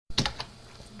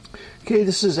Okay,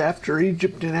 this is After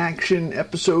Egypt in Action,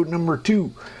 episode number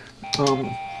 2.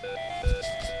 The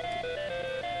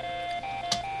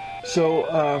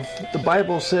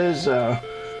Bible says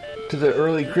to the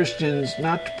early Christians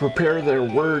not to prepare their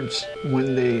words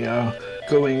when they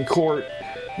go in court.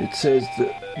 It says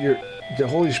that the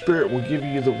Holy Spirit will give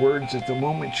you the words at the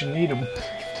moment you need them.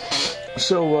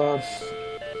 So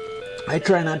I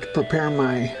try not to prepare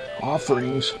my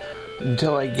offerings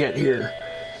until I get here.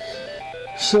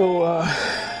 So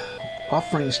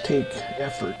offerings take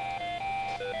effort.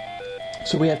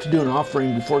 So we have to do an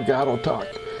offering before God will talk.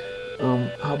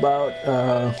 How about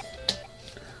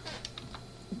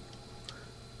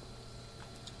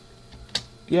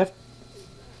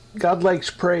God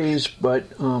likes praise, but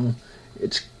you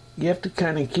have to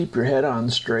kind of keep your head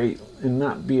on straight and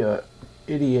not be a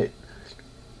idiot.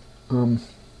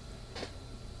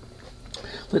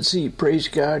 Let's see. Praise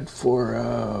God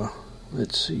for.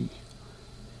 Let's see.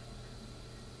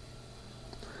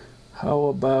 How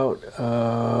about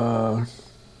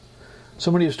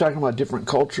somebody was talking about different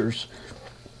cultures.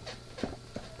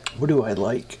 What do I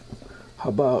like? How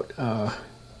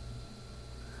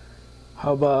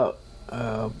about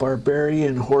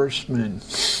barbarian horsemen?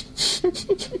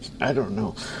 I don't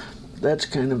know. That's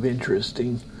kind of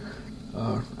interesting.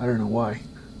 I don't know why.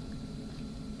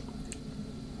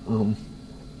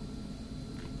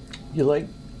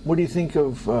 What do you think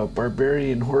of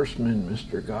barbarian horsemen,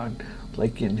 Mr. God?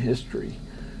 Like in history,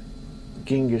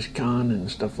 Genghis Khan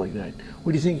and stuff like that.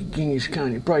 What do you think of Genghis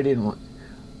Khan? You probably didn't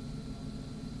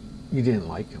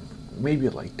like him. Maybe you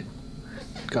liked him.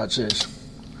 God says,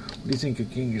 what do you think of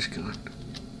Genghis Khan?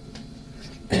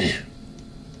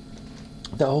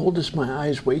 Thou holdest my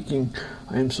eyes waking.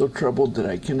 I am so troubled that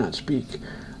I cannot speak.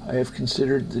 I have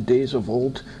considered the days of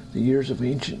old, the years of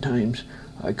ancient times.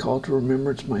 I call to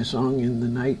remembrance my song in the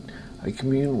night. I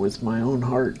commune with my own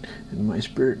heart, and my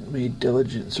spirit made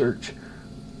diligent search.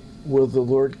 Will the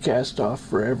Lord cast off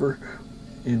forever,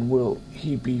 and will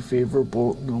he be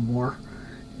favorable no more?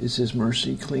 Is his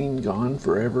mercy clean gone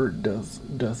forever?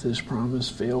 Doth his promise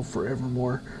fail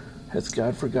forevermore? Hath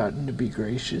God forgotten to be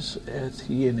gracious? Hath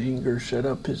he in anger shut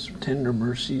up his tender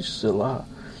mercies? Selah.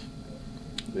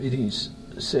 And he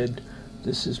said,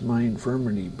 This is my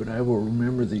infirmity, but I will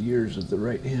remember the years of the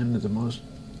right hand of the Most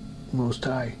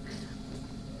High.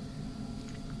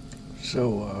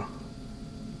 So,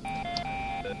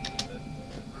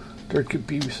 there could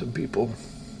be some people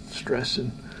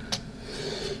stressing.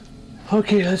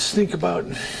 Okay, let's think about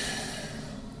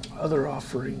other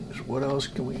offerings. What else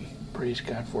can we praise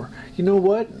God for? You know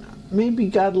what? Maybe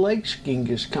God likes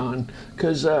Genghis Khan,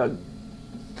 because the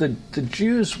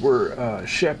Jews were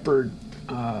shepherd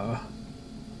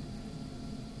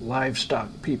livestock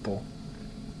people,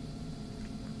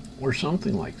 or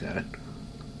something like that.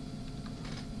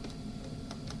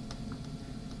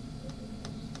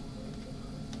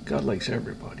 God likes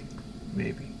everybody,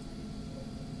 maybe.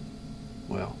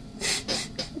 Well,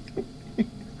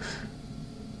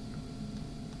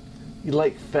 you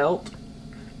like felt?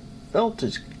 Felt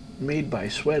is made by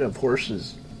sweat of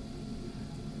horses.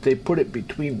 They put it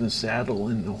between the saddle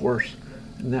and the horse,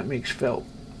 and that makes felt.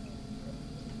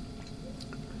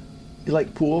 You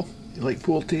like pool? You like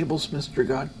pool tables, Mr.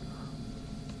 God?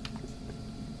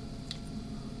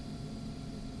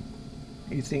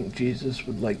 You think Jesus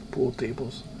would like pool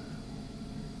tables?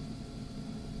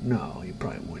 No, you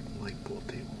probably wouldn't like pool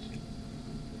tables.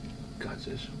 God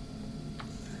says.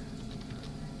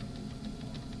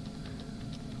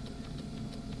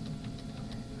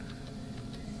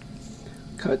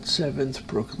 Cut seventh,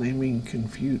 proclaiming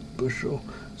confute bushel,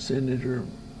 senator,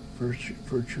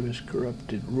 virtuous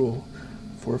corrupted rule,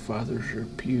 forefathers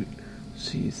repute,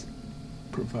 seeth,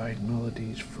 provide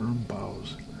melodies, firm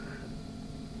boughs.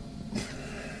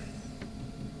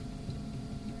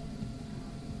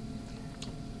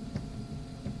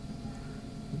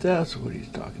 That's what he's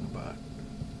talking about.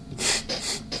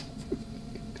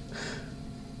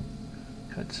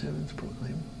 Cut seventh,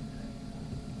 proclaim.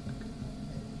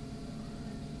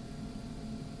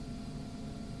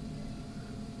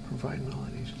 Provide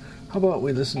melodies. How about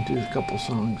we listen to a couple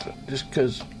songs, just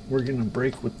because we're going to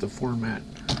break with the format.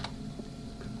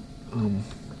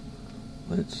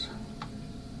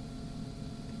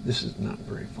 This is not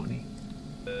very funny.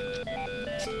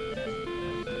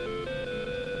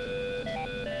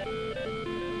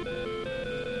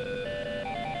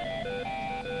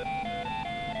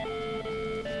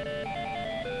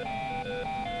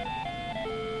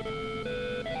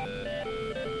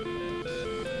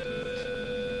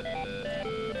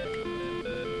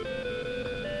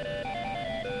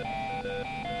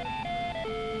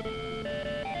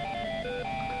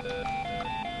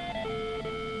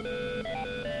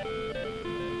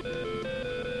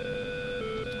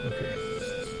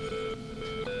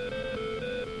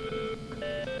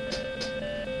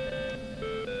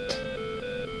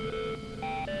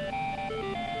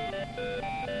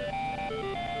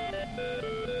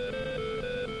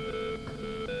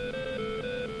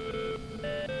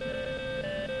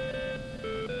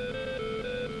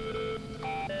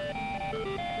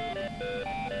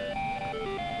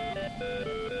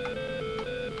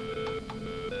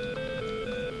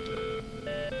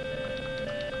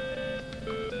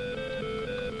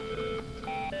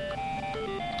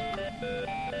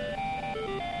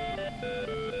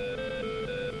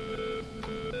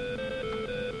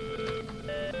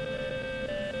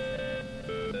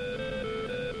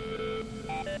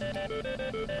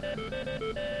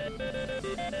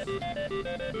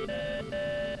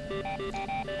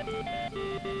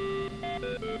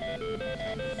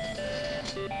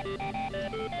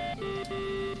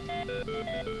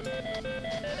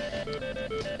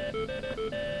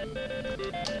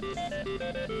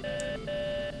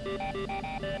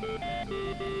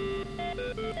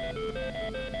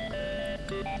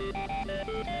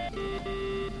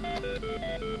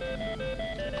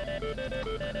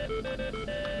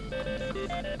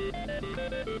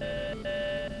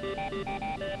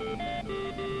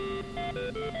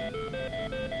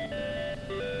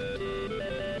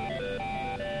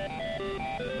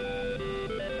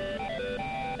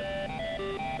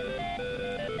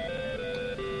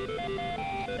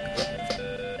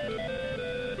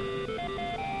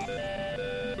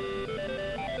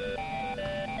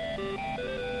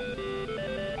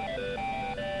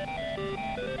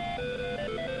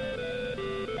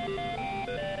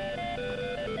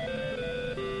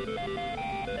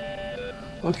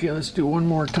 Okay, let's do one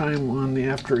more time on the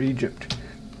AfterEgypt.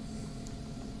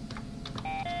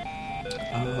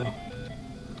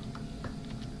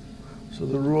 So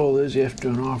the rule is you have to do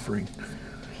an offering.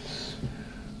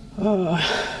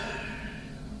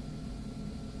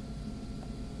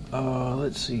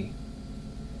 Let's see.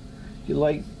 You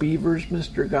like beavers,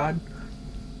 Mr. God?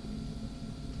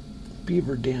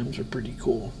 Beaver dams are pretty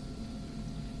cool.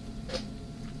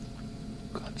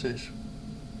 God says.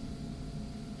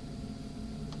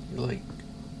 You like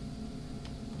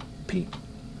Pete?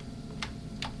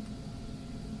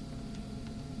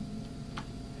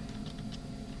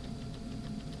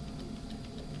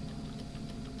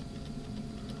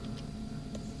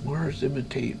 Mars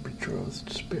imitate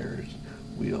betrothed spares,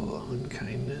 wheel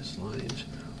unkindness lines,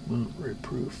 mount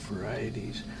reproof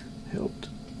varieties, helped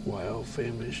while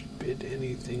famished, bid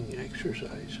anything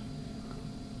exercise.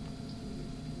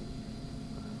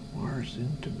 Mars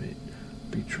intimate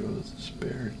betrothed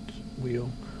spares,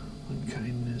 wheel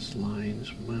unkindness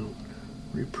lines, mount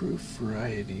reproof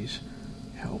varieties,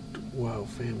 helped while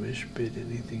famished, bid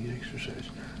anything exercise.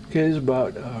 Okay, this is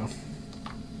about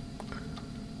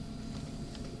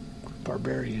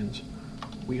barbarians.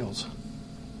 Wheels.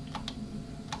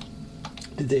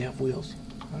 Did they have wheels?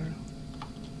 I don't know.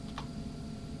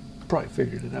 Probably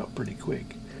figured it out pretty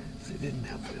quick if they didn't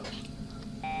have wheels.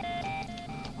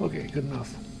 Okay, good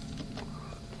enough.